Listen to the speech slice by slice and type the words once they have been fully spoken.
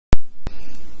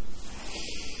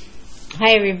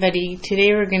Hi everybody,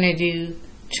 today we're going to do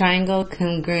triangle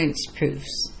congruence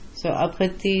proofs. So I'll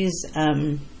put these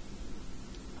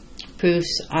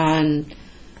proofs on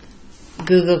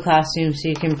Google Classroom so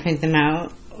you can print them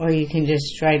out, or you can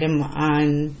just write them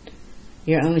on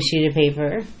your own sheet of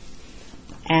paper.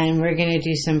 And we're going to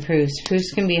do some proofs.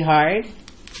 Proofs can be hard,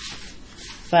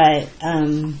 but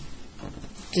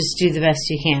just do the best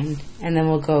you can, and then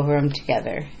we'll go over them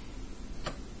together.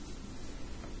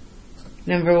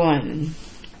 Number 1,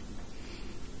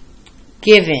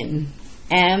 given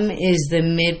M is the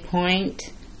midpoint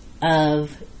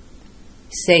of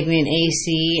segment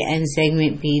AC and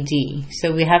segment BD.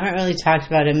 So we haven't really talked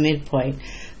about a midpoint,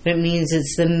 but it means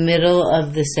it's the middle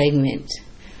of the segment,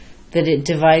 that it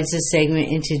divides the segment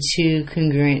into two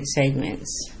congruent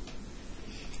segments.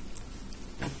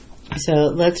 So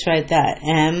let's write that.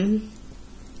 M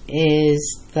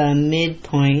is the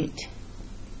midpoint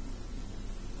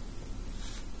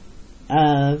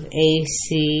of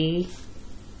AC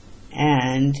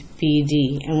and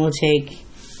BD, and we'll take,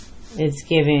 it's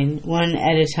given one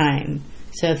at a time.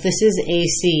 So if this is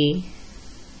AC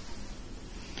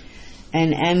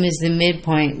and M is the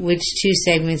midpoint, which two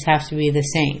segments have to be the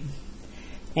same?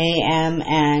 AM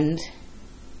and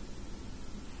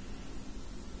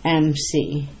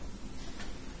MC.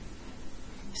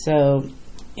 So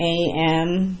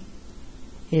AM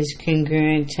is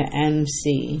congruent to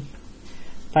MC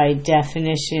by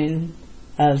definition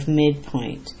of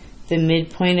midpoint. The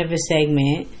midpoint of a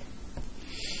segment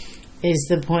is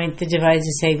the point that divides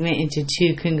a segment into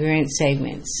two congruent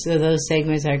segments. So those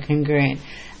segments are congruent.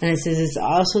 And it says it's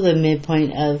also the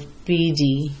midpoint of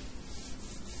BD.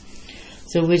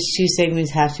 So which two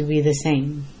segments have to be the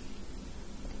same?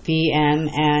 BM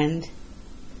and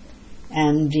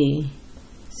MD.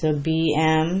 So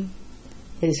BM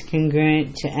is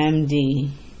congruent to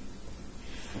MD.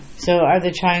 So are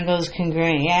the triangles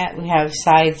congruent yet? We have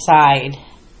side, side.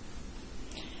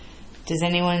 Does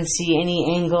anyone see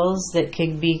any angles that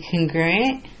could be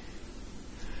congruent?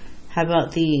 How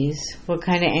about these? What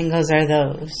kind of angles are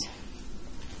those?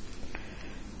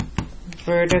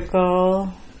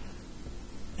 Vertical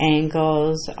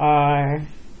angles are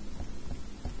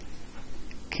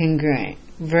congruent.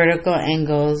 Vertical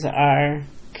angles are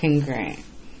congruent.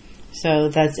 So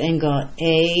that's angle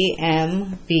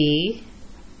AMB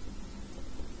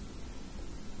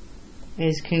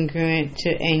is congruent to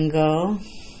angle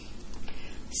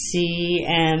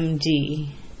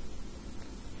CMD.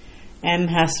 M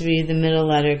has to be the middle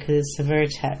letter because it's the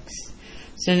vertex.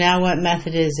 So now what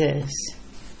method is this?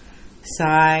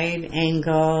 Side,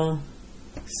 angle,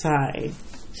 side.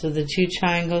 So the two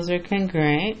triangles are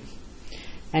congruent,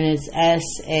 and it's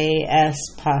SAS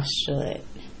postulate.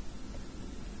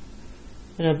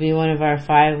 It'll be one of our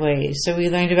 5 ways. So we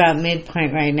learned about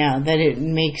midpoint right now, that it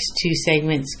makes two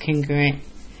segments congruent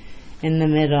in the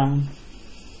middle.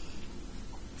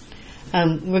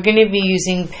 We're going to be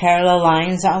using parallel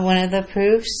lines on one of the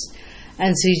proofs,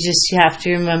 and so you have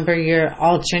to remember your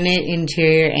alternate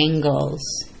interior angles.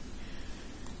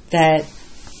 That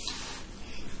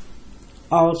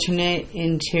alternate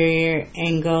interior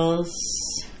angles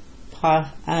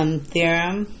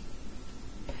theorem.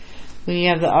 When you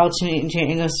have the alternate interior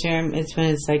angles theorem, it's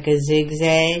when it's like a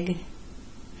zigzag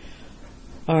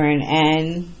or an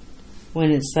N, when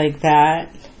it's like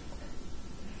that,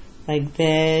 like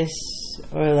this,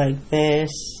 or like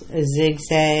this, a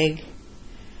zigzag,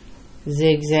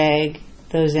 zigzag.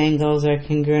 Those angles are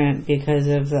congruent because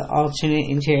of the alternate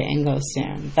interior angles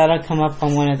theorem. That'll come up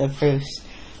on one of the proofs.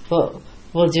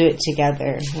 We'll do it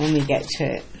together when we get to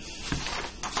it.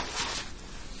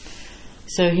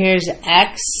 So here's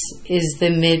X is the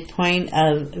midpoint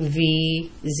of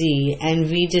VZ, and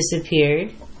V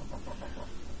disappeared.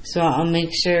 So I'll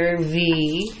make sure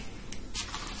V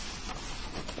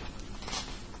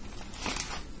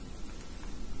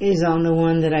is on the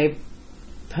one that I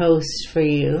post for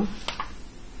you.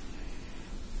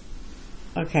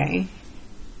 Okay.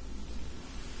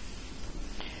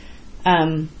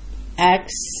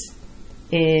 X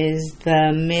is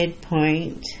the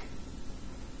midpoint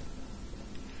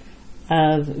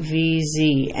of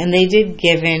VZ, and they did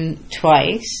given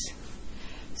twice,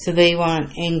 so they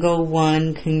want angle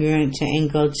 1 congruent to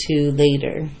angle 2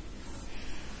 later.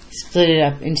 Split it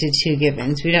up into two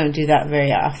givens. We don't do that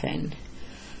very often.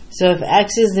 So if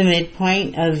X is the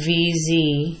midpoint of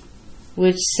VZ,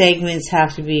 which segments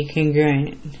have to be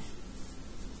congruent?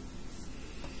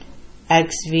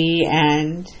 XV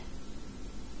and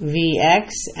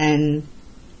VX and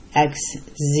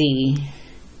XZ.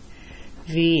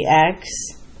 VX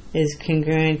is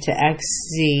congruent to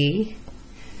XZ,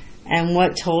 And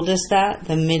what told us that?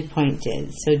 The midpoint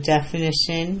did. So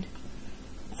definition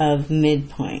of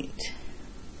midpoint.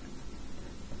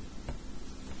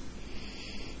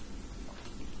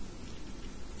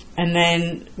 And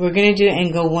then we're going to do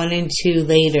angle 1 and 2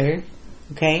 later.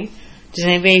 Okay? Does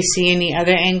anybody see any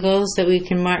other angles that we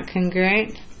can mark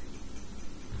congruent?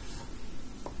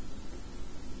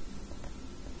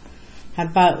 How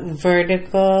about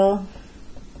vertical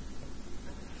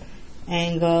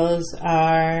angles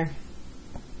are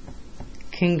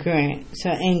congruent? So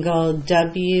angle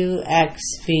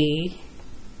WXV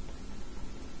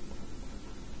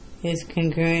is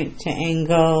congruent to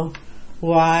angle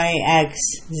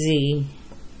YXZ.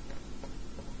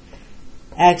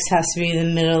 X has to be the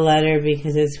middle letter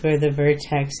because it's where the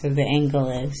vertex of the angle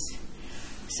is.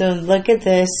 So look at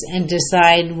this and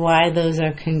decide why those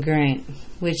are congruent.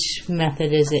 Which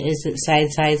method is it? Is it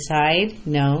side, side, side?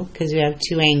 No, because we have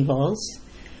two angles.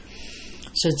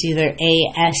 So it's either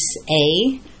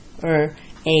ASA or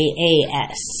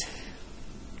AAS.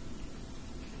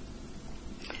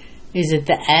 Is it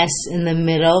the S in the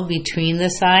middle between the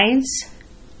sides?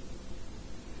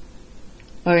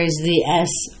 Or is the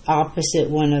S opposite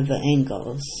one of the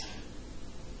angles?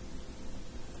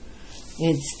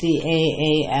 It's the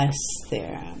AAS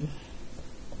theorem.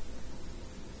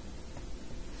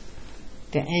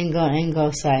 The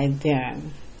angle side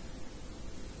theorem.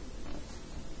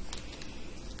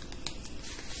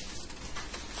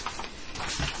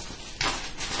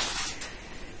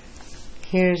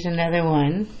 Here's another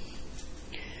one.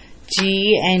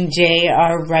 G and J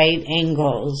are right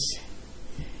angles.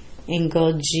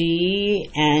 Angle G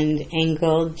and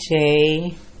angle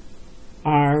J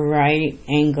are right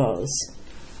angles.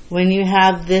 When you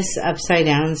have this upside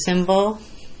down symbol,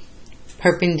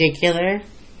 perpendicular,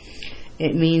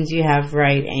 it means you have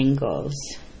right angles.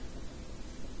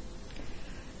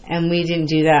 And we didn't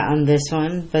do that on this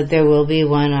one, but there will be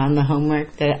one on the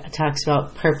homework that talks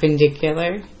about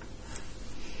perpendicular.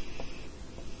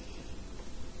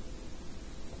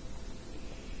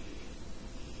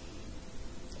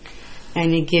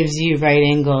 And it gives you right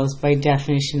angles by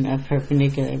definition of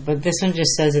perpendicular. But this one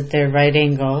just says that they're right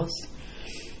angles.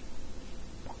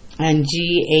 And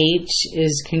GH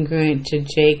is congruent to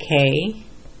JK.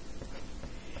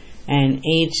 And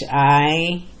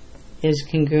HI is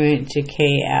congruent to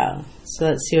KL. So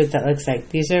let's see what that looks like.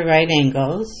 These are right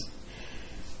angles.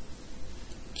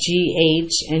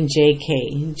 GH and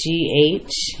JK.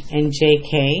 GH and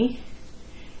JK.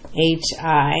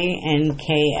 HI and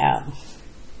KL.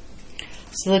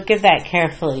 So look at that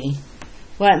carefully.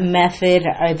 What method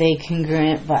are they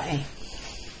congruent by?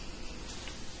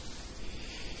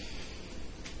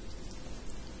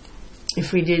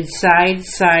 If we did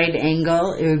side-side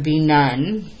angle, it would be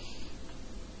none.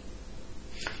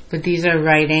 But these are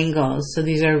right angles, so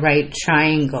these are right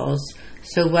triangles.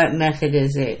 So what method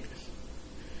is it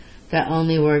that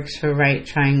only works for right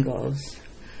triangles?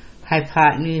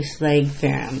 Hypotenuse leg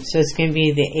theorem. So it's going to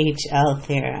be the HL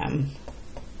theorem.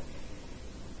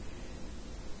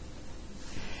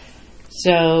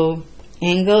 So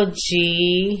angle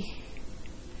G,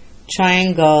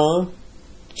 triangle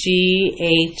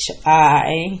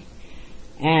GHI,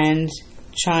 and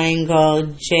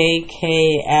triangle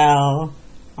JKL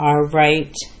are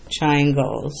right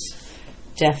triangles.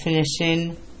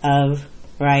 Definition of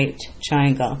right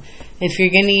triangle. If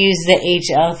you're going to use the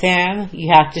HL theorem,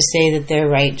 you have to say that they're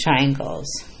right triangles.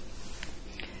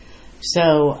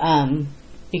 So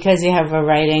because they have a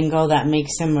right angle, that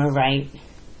makes them a right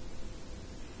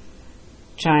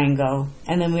triangle.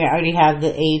 And then we already have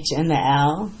the H and the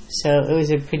L, so it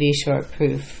was a pretty short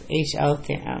proof, HL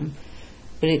theorem.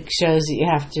 But it shows that you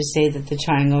have to say that the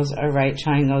triangles are right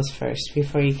triangles first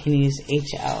before you can use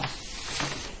HL.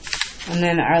 And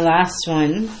then our last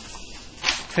one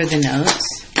for the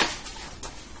notes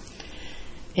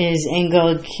is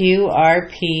angle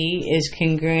QRP is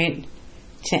congruent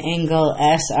to angle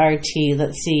SRT.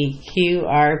 Let's see,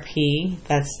 QRP,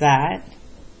 that's that,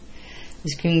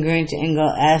 is congruent to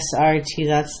angle SRT,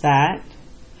 that's that.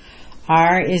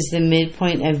 R is the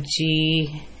midpoint of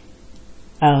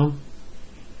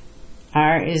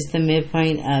R is the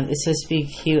midpoint of, it's supposed to be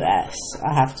QS.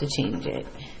 I'll have to change it.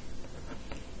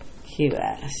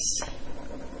 QS.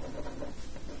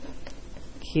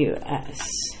 QS.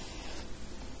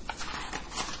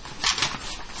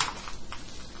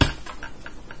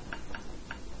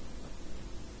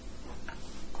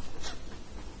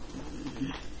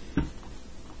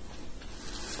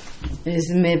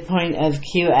 Is the midpoint of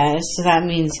QS, so that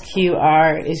means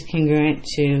QR is congruent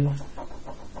to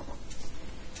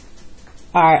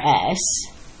RS,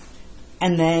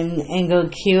 And then angle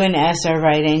Q and S are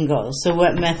right angles. So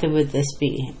what method would this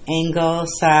be? Angle,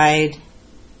 side,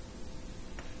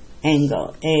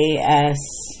 angle. ASA.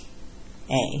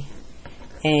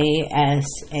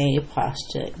 ASA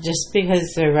postulate. Just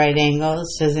because they're right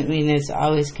angles doesn't mean it's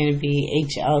always going to be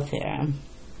HL theorem.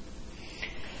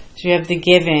 So we have the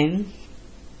given.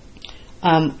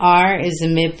 R is the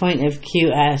midpoint of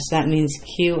QS. That means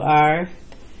QR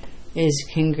is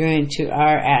congruent to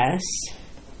RS.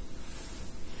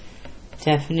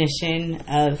 Definition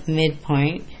of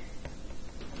midpoint.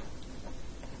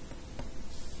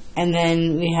 And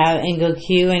then we have angle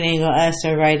Q and angle S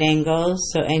are right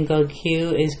angles. So angle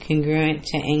Q is congruent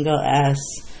to angle S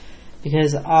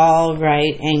because all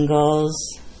right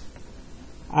angles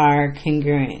are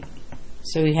congruent.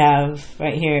 So we have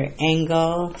right here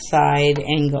angle, side,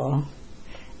 angle.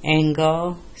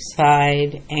 Angle,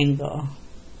 side, angle.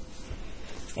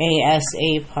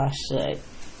 ASA postulate.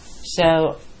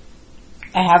 So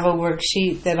I have a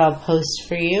worksheet that I'll post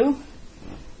for you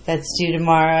that's due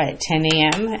tomorrow at 10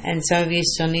 a.m. and some of you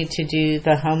still need to do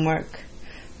the homework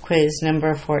quiz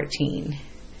number 14.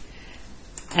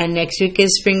 And next week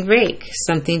is spring break,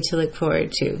 something to look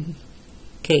forward to.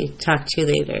 Okay, talk to you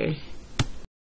later.